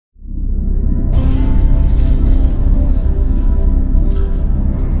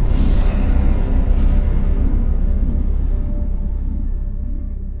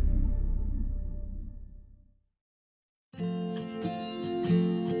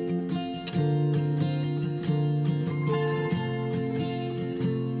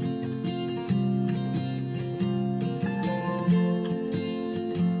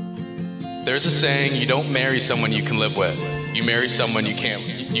There's a saying, you don't marry someone you can live with. You marry someone you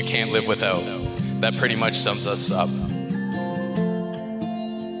can't live without. That pretty much sums us up.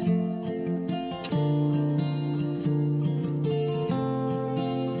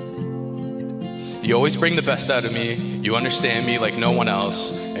 You always bring the best out of me, you understand me like no one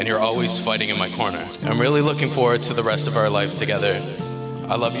else, and you're always fighting in my corner. I'm really looking forward to the rest of our life together.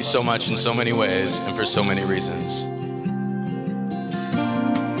 I love you so much in so many ways and for so many reasons.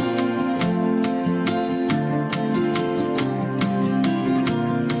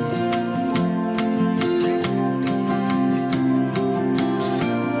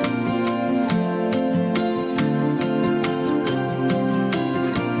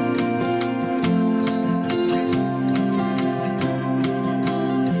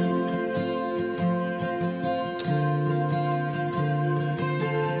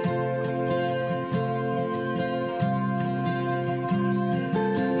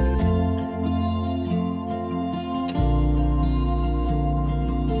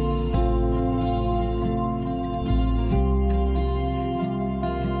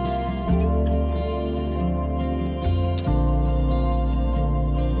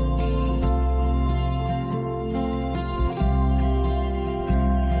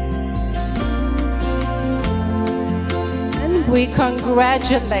 We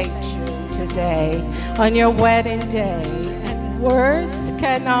congratulate you today on your wedding day, and words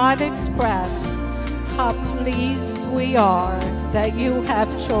cannot express how pleased we are that you have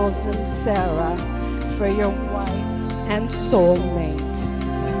chosen Sarah for your wife and soulmate.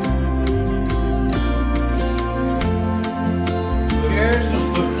 Cheers.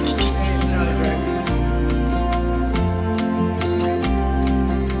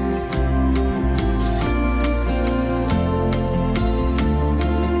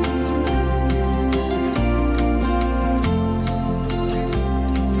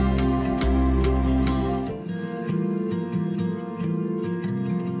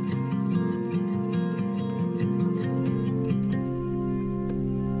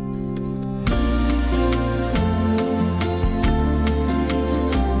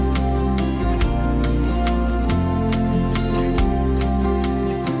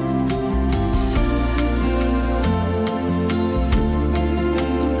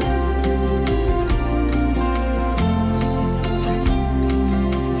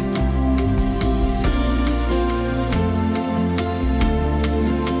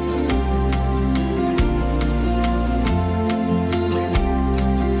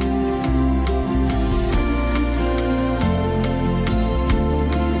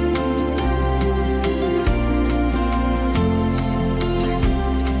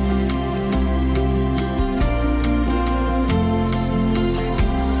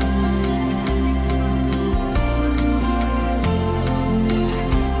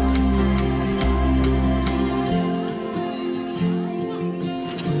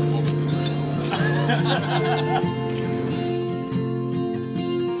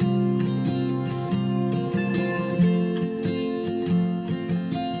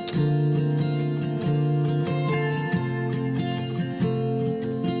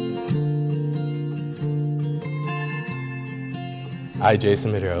 I,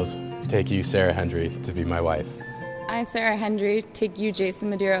 Jason Medeiros, take you, Sarah Hendry, to be my wife. I, Sarah Hendry, take you, Jason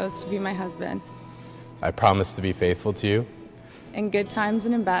Medeiros, to be my husband. I promise to be faithful to you. In good times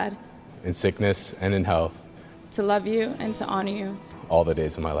and in bad. In sickness and in health. To love you and to honor you. All the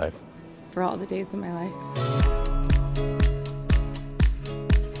days of my life. For all the days of my life.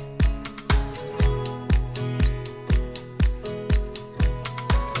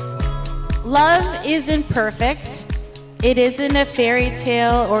 Love isn't perfect. It isn't a fairy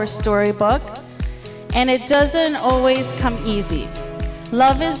tale or storybook, and it doesn't always come easy.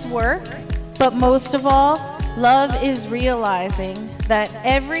 Love is work, but most of all, love is realizing that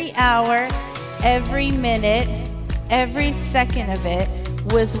every hour, every minute, every second of it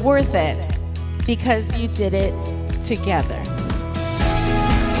was worth it because you did it together.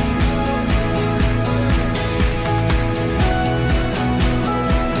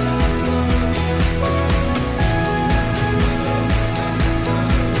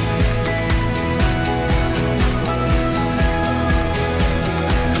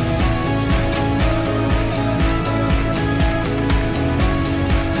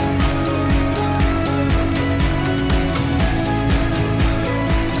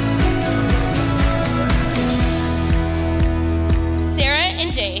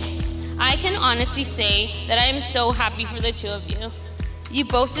 I can honestly say that I am so happy for the two of you. You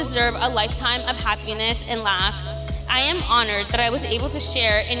both deserve a lifetime of happiness and laughs I am honored that I was able to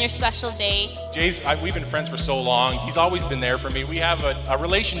share in your special day. Jay's, we've been friends for so long. He's always been there for me. We have a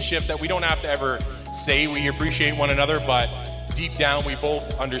relationship that we don't have to ever say we appreciate one another, but deep down we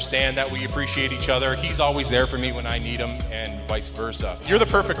both understand that we appreciate each other. He's always there for me when I need him, and vice versa. You're the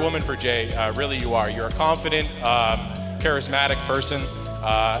perfect woman for Jay, really you are. You're a confident, charismatic person,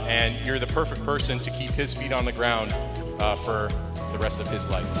 and you're the perfect person to keep his feet on the ground for the rest of his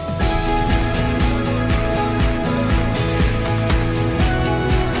life.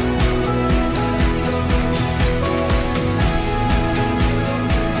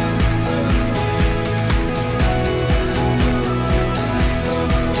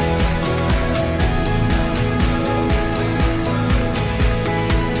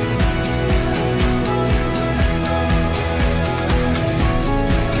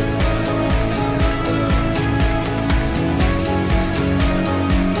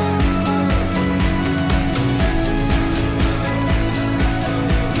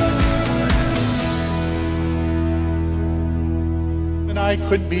 I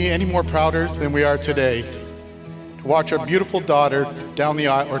couldn't be any more prouder than we are today to watch our beautiful daughter down the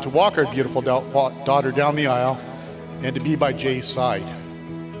aisle, or to walk our beautiful daughter down the aisle, and to be by Jay's side.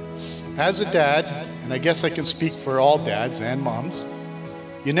 As a dad, and I guess I can speak for all dads and moms,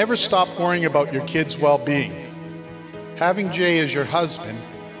 you never stop worrying about your kids' well-being. Having Jay as your husband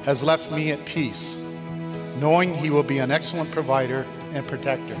has left me at peace, knowing he will be an excellent provider and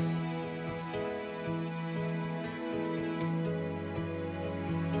protector.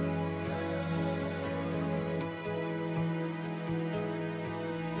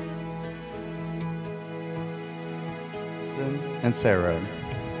 And Sarah,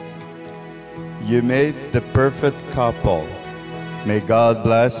 you made the perfect couple. May God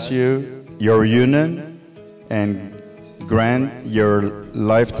bless you, your union, and grant your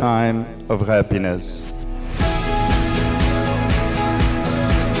lifetime of happiness.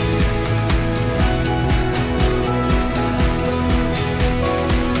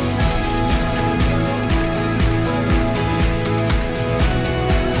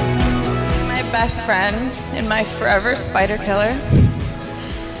 Best friend and my forever spider killer.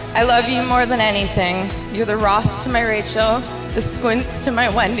 I love you more than anything. You're the Ross to my Rachel, the Squints to my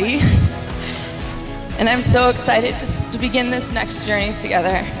Wendy. And I'm so excited to begin this next journey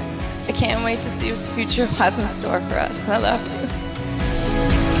together. I can't wait to see what the future has in store for us. I love you.